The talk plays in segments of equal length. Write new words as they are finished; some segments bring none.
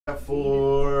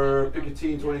For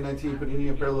Picatinny 2019 Panini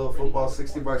and Parallel Football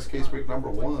 60-box case break number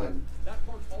 1.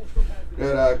 We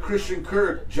got Christian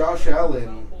Kirk, Josh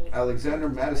Allen, Alexander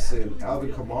Madison,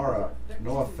 Alvin Kamara,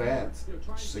 Noah Fant,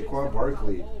 Saquon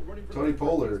Barkley, Tony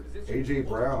Pollard, A.J.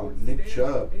 Brown, Nick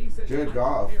Chubb, Jared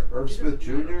Goff, Irv Smith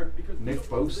Jr., Nick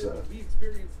Bosa.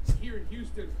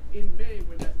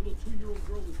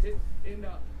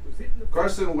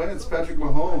 Carson Wentz, Patrick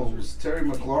Mahomes, Terry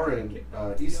McLaurin,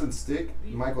 Easton Stick,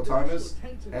 Michael Thomas,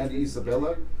 Andy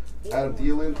Isabella, Adam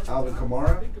Thielen, Alvin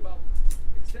Kamara.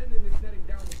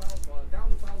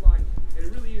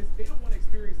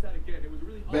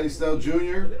 Benny Snell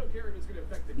Jr.,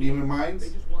 Neiman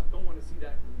Mines,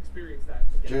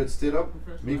 Jared Stidham,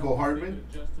 Mecole Hardman,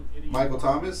 Michael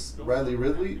Thomas, Riley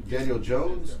Ridley, Daniel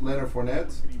Jones, Leonard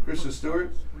Fournette, Christian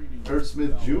Stewart, Irv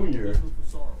Smith Jr.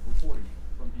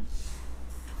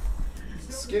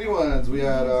 Skinny ones, we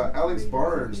had Alex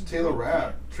Barnes, Taylor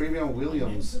Rapp, Travion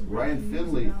Williams, Ryan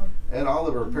Finley, Ed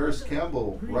Oliver, Paris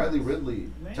Campbell, Riley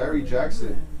Ridley, Tyree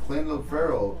Jackson, Clelin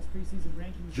Ferrell,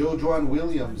 Joe Juan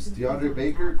Williams, DeAndre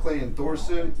Baker, Clayton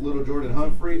Thorson, Little Jordan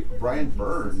Humphrey, Brian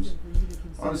Burns.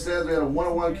 On the stands, we had a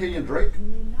 101 Kenyon Drake.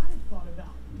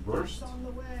 Burst.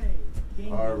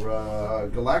 Our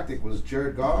Galactic was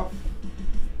Jared Goff.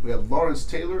 We had Lawrence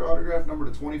Taylor, autograph number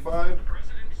to 25.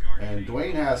 And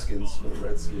Dwayne Haskins for the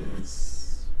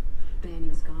Redskins.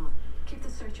 Daniel's gone. Keep the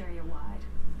search area wide.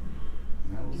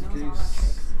 That was the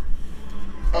case.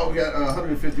 Oh, we got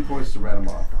 150 points to random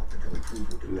off.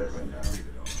 Do that right now.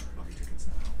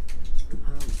 The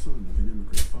proud son of an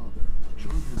immigrant father,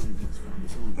 John Hernandez found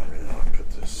his own way. I'll put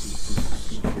this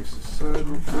case aside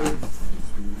real quick.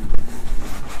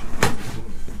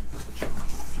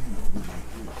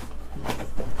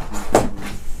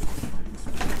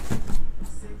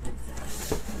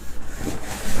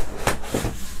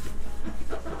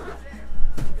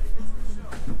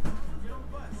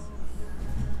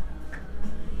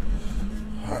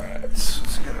 Alright,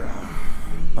 let's get it.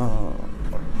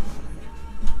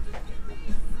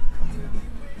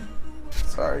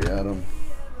 Sorry, Adam.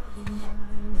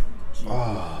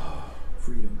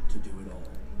 Freedom to do it all.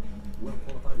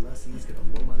 Well-qualified lessees get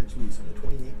a low-mileage lease on the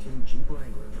 2018 Jeep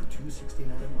Wrangler for $269 a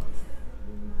month.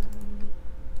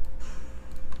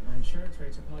 My insurance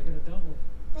rates are probably going to double.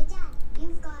 But Dad,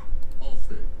 you've got...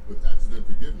 Allstate. With accident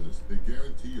forgiveness, they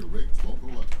guarantee your rates won't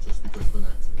go up just because of an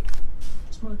accident.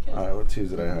 Smart kid. Alright, what teams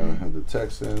did I have? I had the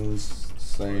Texans,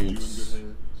 Are you in good Saints,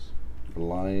 hands? the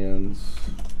Lions.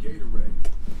 Gatorade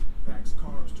packs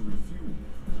carbs to refuel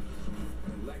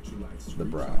and electrolytes to The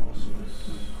recharge. Browns.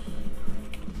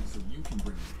 So you can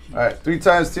bring the heat. Alright, 3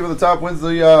 times team on the top wins the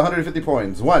 150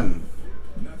 points. 1,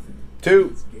 Nothing 2,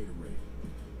 beats Gatorade.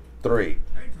 3. Ain't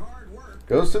hard work.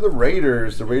 Goes to the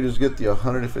Raiders. The Raiders get the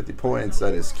 150 points.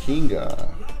 That is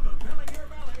Kinga.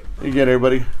 You get it,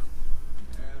 everybody.